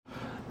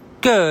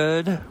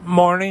Good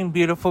morning,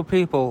 beautiful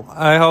people.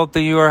 I hope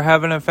that you are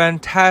having a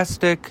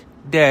fantastic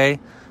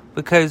day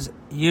because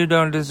you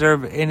don't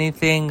deserve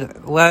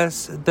anything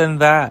less than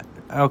that,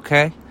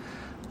 okay?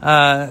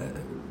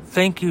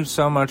 Thank you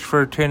so much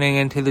for tuning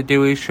into The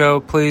Dewey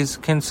Show. Please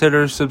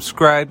consider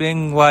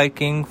subscribing,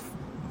 liking,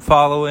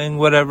 following,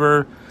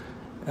 whatever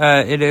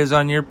it is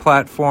on your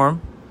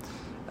platform.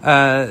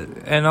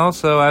 And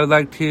also, I would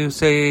like to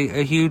say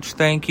a huge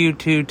thank you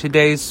to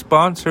today's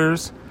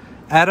sponsors,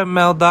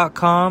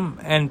 AdamMel.com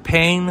and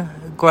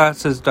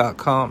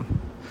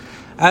PainGlasses.com.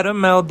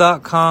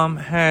 AdamMel.com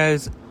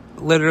has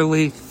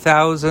literally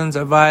thousands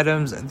of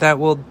items that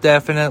will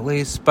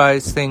definitely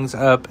spice things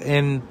up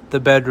in the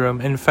bedroom.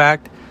 In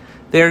fact,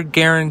 they're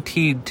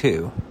guaranteed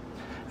to.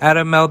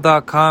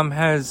 AdamMel.com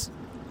has,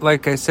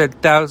 like I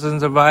said,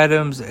 thousands of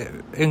items,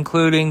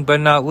 including but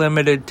not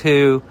limited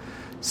to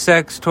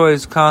sex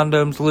toys,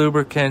 condoms,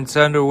 lubricants,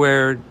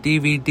 underwear,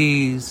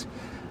 DVDs,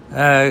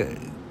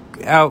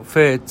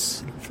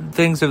 outfits,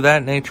 things of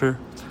that nature.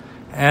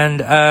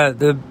 And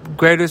the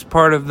greatest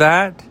part of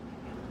that,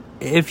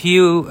 if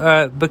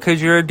you,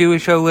 because you're a Dewey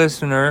Show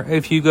listener,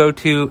 if you go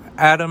to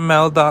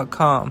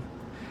AdamMel.com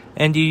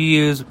and you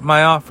use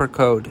my offer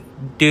code,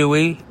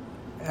 Dewey,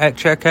 at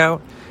checkout,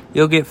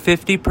 you'll get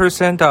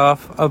 50%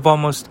 off of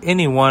almost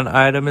any one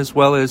item, as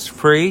well as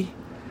free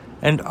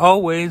and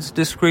always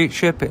discreet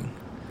shipping.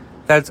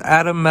 That's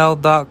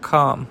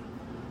AdamMel.com.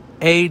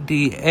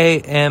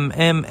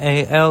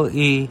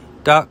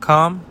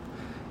 AdamMale.com,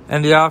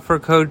 and the offer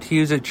code to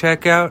use at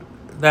checkout,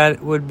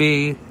 that would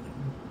be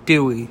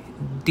Dewey,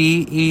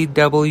 Dewey.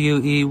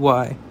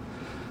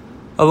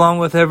 Along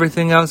with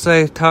everything else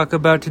I talk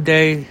about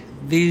today,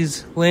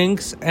 these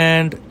links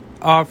and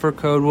offer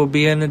code will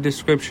be in the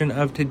description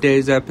of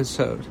today's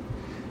episode.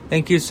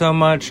 Thank you so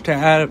much to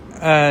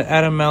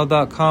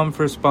AdamMale.com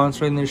for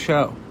sponsoring the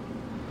show.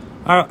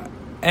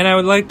 And I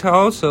would like to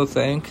also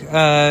thank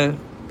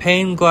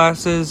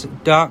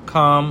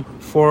PainGlasses.com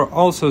for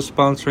also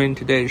sponsoring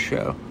today's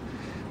show.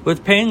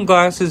 With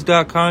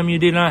PainGlasses.com, you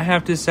do not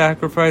have to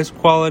sacrifice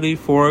quality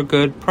for a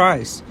good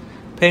price.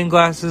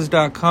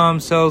 PainGlasses.com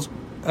sells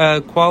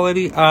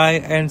quality eye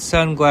and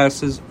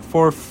sunglasses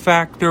for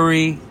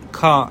factory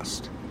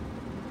cost.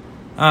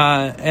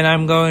 And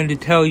I'm going to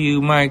tell you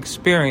my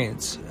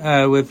experience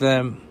with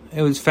them.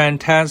 It was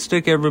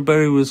fantastic.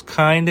 Everybody was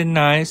kind and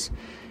nice.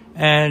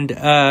 And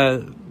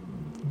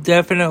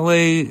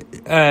definitely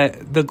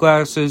the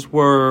glasses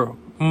were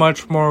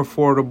much more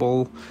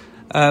affordable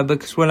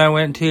because when I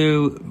went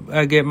to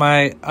get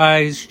my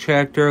eyes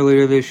checked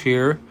earlier this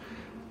year,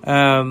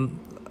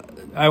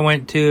 I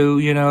went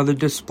to, the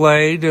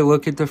display to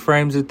look at the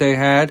frames that they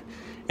had,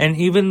 and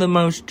even the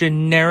most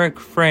generic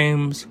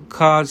frames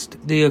cost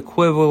the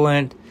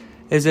equivalent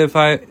as if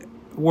I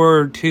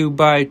were to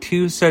buy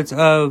 2 sets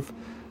of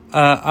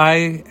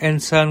eye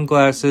and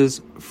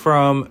sunglasses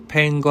from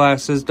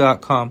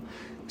PainGlasses.com.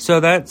 So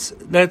that's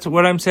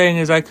what I'm saying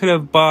is I could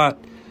have bought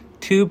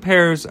 2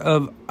 pairs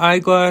of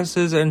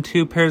eyeglasses and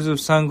 2 pairs of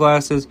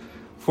sunglasses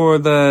for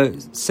the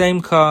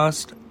same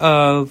cost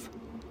of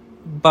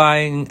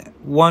buying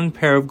 1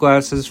 pair of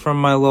glasses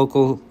from my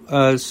local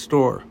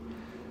store.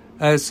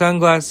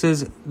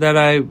 Sunglasses that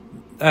I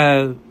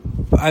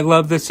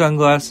love the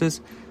sunglasses,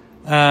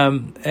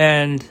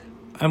 and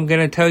I'm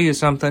gonna tell you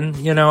something.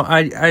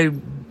 I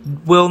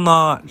will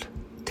not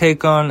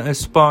take on a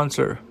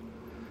sponsor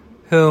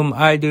whom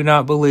I do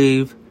not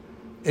believe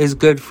is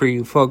good for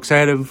you, folks. I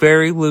had a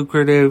very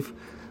lucrative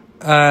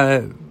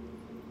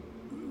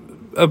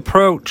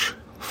approach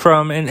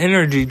from an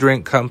energy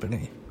drink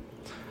company,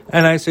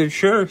 and I said,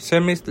 "Sure,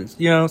 send me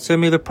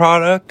the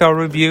product. I'll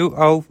review.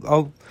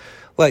 I'll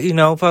let you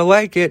know if I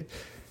like it."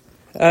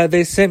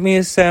 They sent me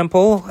a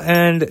sample,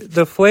 and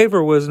the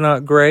flavor was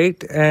not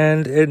great,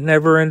 and it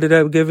never ended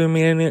up giving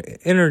me any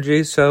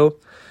energy. So,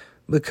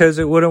 because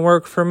it wouldn't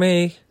work for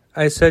me,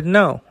 I said,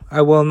 no,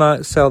 I will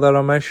not sell that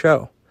on my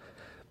show.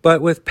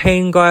 But with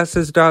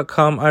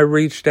PainGlasses.com, I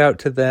reached out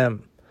to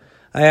them.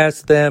 I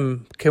asked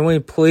them, can we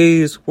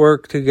please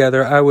work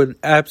together? I would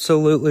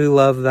absolutely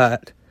love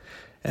that.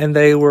 And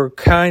they were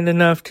kind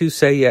enough to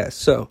say yes.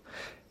 So,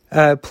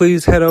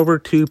 please head over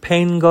to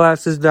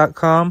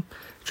PainGlasses.com.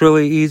 It's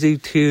really easy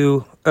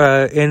to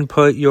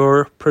input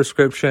your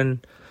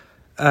prescription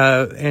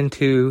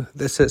into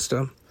the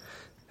system.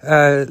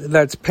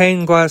 That's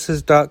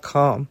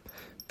PainGlasses.com.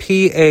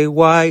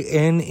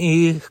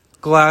 PAYNE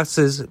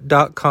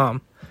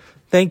glasses.com.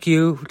 Thank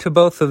you to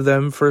both of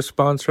them for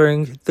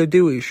sponsoring The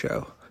Dewey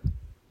Show.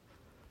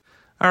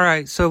 All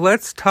right, so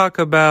let's talk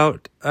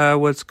about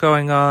what's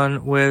going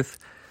on with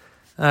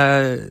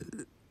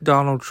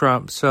Donald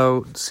Trump.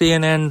 So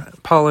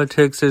CNN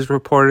Politics is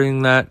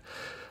reporting that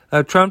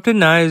Trump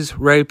denies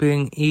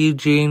raping E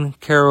Jean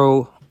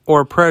Carroll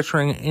or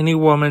pressuring any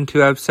woman to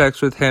have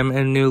sex with him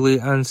in newly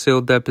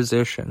unsealed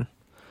deposition.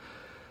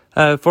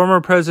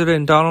 Former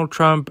President Donald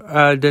Trump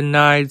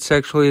denied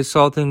sexually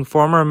assaulting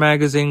former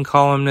magazine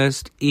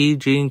columnist E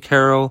Jean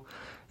Carroll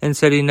and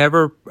said he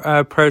never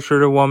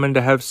pressured a woman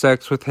to have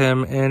sex with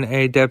him in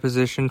a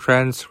deposition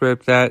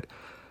transcript that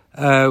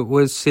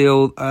was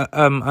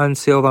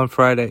unsealed on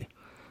Friday.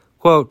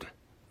 Quote,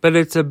 "But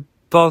it's a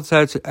false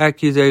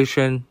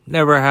accusation,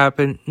 never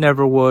happened,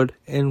 never would,"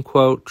 end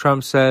quote,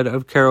 Trump said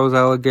of Carroll's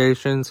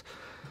allegations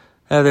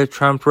that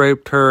Trump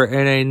raped her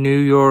in a New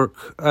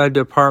York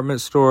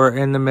department store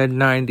in the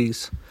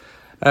mid-90s.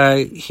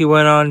 He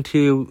went on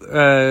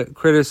to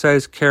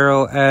criticize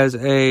Carroll as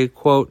a,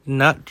 quote,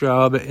 nut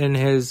job in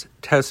his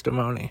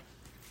testimony.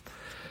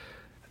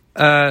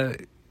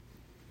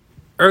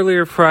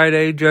 Earlier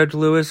Friday, Judge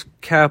Lewis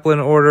Kaplan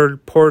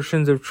ordered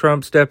portions of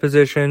Trump's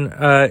deposition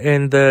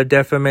in the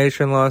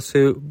defamation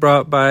lawsuit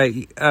brought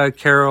by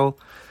Carroll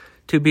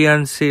to be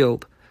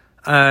unsealed,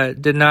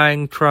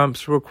 denying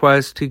Trump's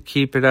request to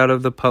keep it out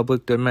of the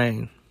public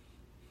domain.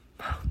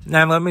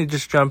 Now, let me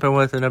just jump in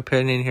with an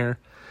opinion here.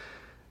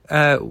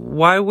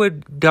 Why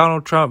would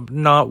Donald Trump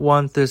not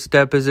want this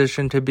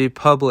deposition to be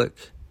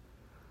public?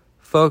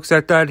 Folks, I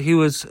thought he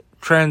was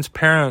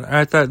transparent.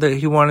 I thought that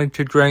he wanted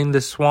to drain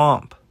the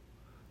swamp.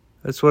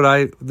 That's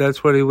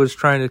what he was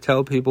trying to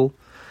tell people.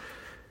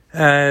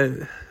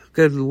 Good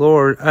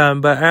Lord.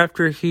 But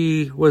after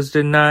he was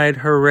denied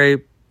her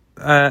rape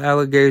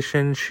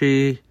allegation,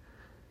 she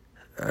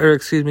met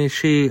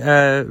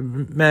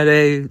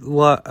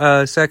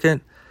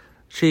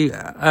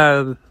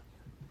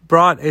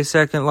brought a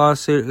second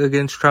lawsuit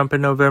against Trump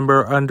in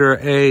November under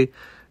a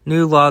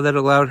new law that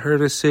allowed her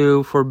to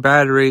sue for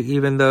battery,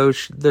 even though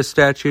the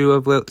statute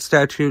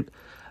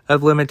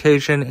of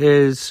limitation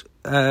is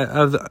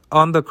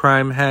on the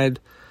crime had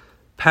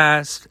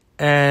passed,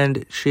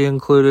 and she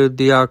included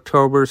the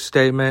October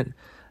statement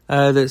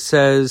that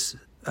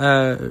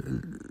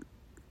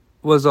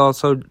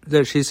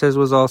she says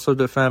was also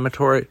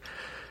defamatory.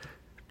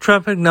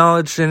 Trump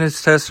acknowledged in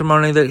his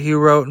testimony that he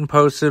wrote and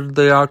posted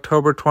the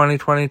October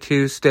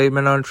 2022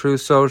 statement on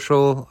Truth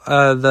Social,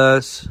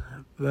 thus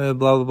blah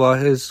blah blah,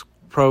 his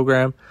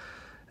program.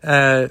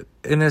 In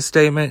his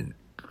statement,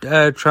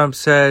 Trump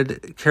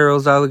said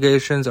Carroll's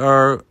allegations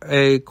are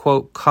a,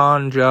 quote,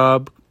 con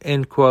job,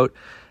 end quote,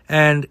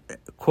 and,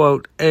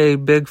 quote, a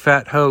big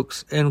fat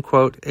hoax, end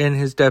quote, in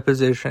his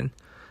deposition.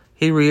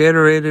 He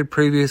reiterated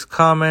previous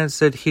comments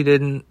that he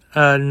didn't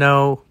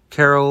know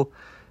Carroll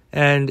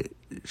and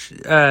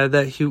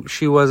that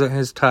she wasn't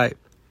his type.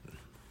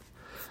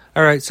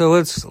 All right, so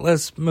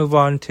let's move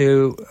on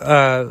to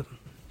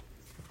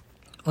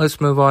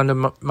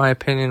my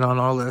opinion on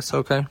all this,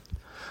 okay?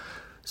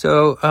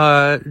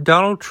 So,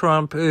 Donald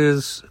Trump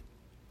is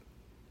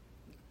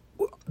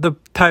the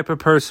type of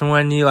person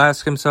when you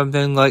ask him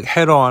something like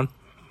head on,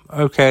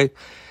 okay?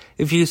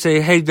 If you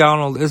say, "Hey,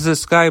 Donald, is the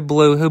sky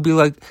blue?" He'll be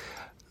like,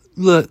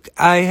 "Look,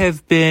 I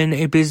have been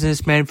a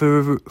businessman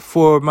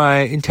for my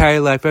entire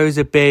life. I was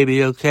a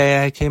baby,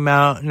 okay? I came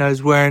out and I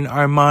was wearing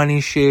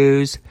Armani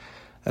shoes,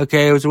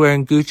 okay? I was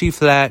wearing Gucci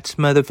flats,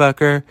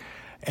 motherfucker.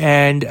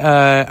 And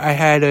I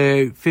had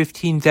a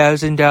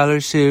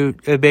 $15,000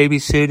 suit, a baby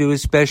suit. It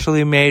was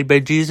specially made by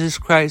Jesus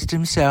Christ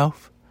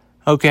himself,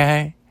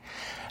 okay?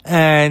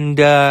 And,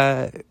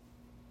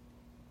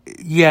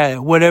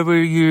 whatever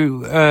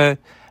you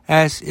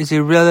ask is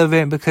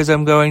irrelevant because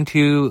I'm going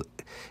to..."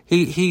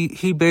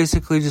 He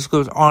basically just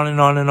goes on and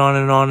on and on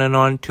and on and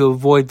on to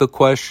avoid the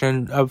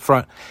question up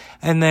front.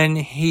 And then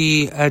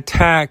he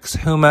attacks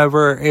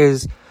whomever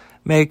is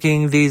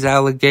making these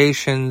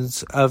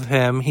allegations of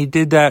him. He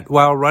did that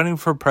while running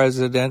for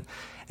president,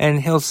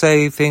 and he'll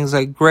say things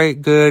like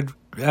great, good,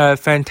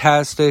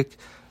 fantastic,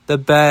 the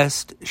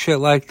best, shit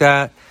like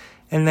that.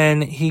 And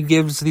then he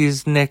gives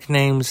these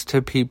nicknames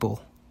to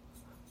people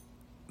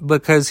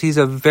because he's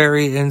a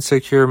very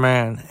insecure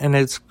man, and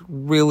it's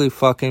really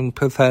fucking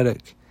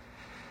pathetic.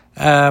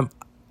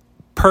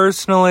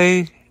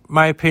 Personally,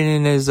 my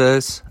opinion is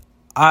this.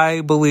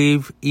 I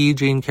believe E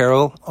Jean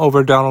Carroll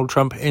over Donald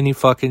Trump any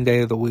fucking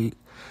day of the week.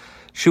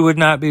 She would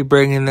not be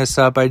bringing this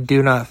up, I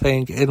do not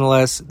think,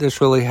 unless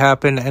this really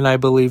happened, and I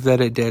believe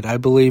that it did. I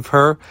believe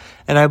her,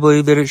 and I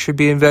believe that it should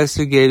be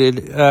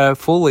investigated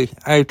fully.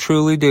 I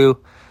truly do.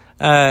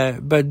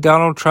 But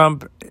Donald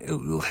Trump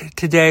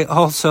today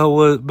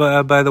also,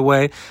 by the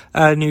way,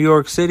 New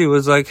York City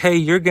was like, "Hey,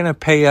 you're going to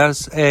pay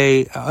us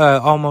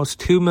almost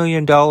 $2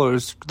 million,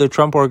 the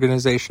Trump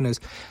organization is."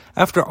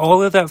 After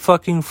all of that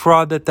fucking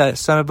fraud that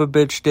son of a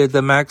bitch did,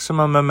 the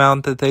maximum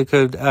amount that they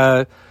could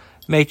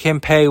make him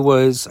pay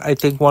was, I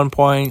think,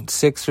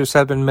 $1.6 or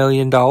 $7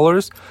 million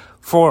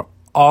for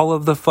all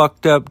of the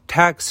fucked up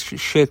tax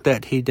shit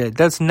that he did.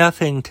 That's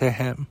nothing to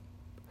him.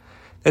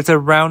 It's a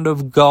round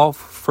of golf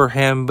for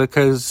him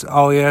because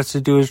all he has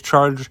to do is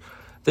charge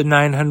the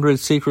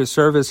 900 Secret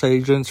Service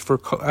agents for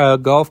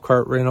golf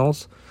cart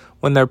rentals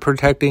when they're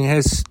protecting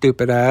his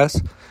stupid ass.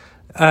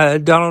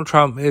 Donald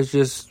Trump is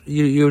just,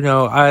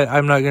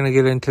 I'm not going to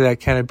get into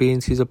that can of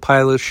beans. He's a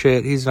pile of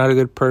shit. He's not a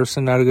good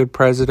person, not a good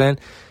president,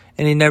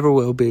 and he never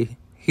will be.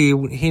 He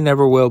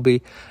never will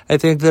be. I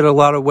think that a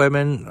lot of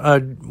women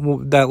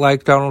that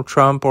like Donald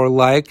Trump, or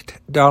liked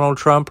Donald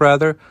Trump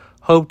rather,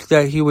 hoped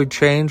that he would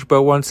change,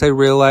 but once they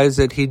realized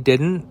that he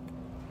didn't,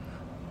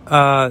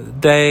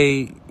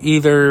 they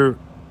either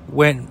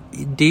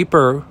went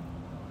deeper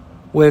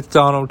with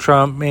Donald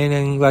Trump,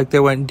 meaning like they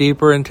went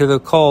deeper into the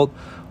cult,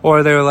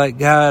 or they're like,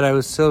 God, I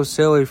was so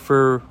silly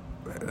for,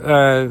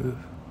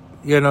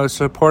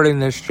 supporting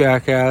this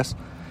jackass,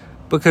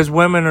 because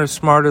women are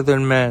smarter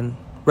than men,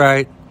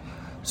 right?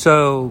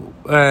 So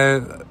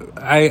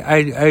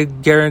I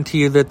guarantee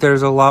you that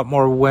there's a lot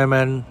more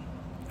women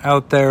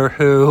out there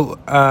who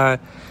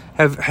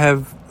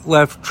have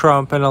left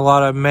Trump, and a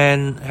lot of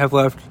men have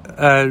left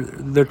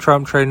the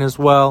Trump train as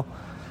well.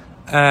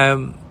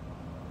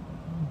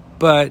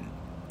 But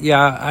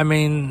yeah, I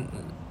mean,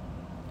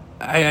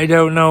 I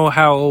don't know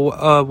how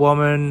a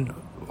woman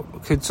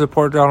could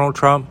support Donald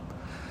Trump.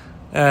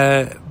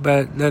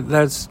 But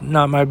that's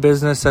not my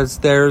business. That's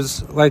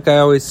theirs. Like I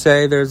always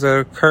say, there's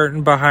a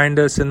curtain behind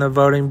us in the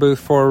voting booth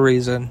for a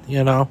reason,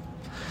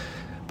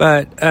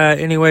 But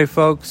anyway,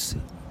 folks,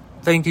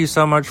 thank you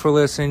so much for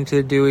listening to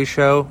the Dewey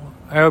Show.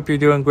 I hope you're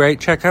doing great.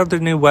 Check out the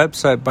new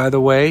website, by the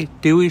way,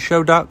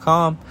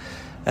 DeweyShow.com.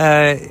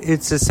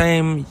 It's the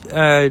same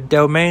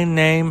domain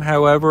name.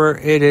 However,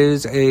 it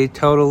is a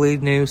totally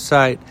new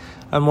site.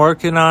 I'm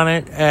working on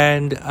it,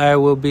 and I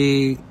will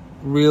be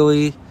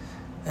really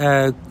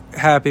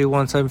happy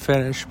once I'm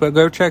finished. But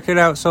go check it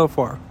out so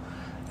far.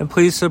 And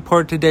please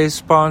support today's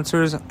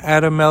sponsors,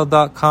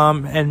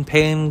 AdamL.com and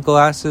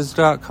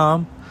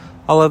PainGlasses.com.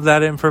 All of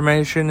that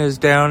information is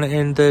down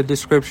in the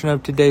description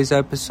of today's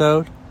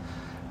episode.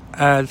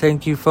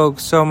 Thank you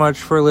folks so much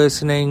for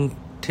listening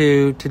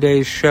to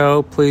today's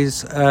show.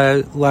 Please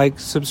like,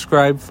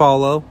 subscribe,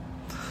 follow.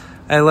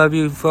 I love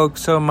you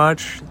folks so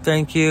much.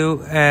 Thank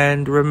you.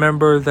 And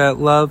remember that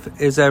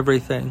love is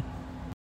everything.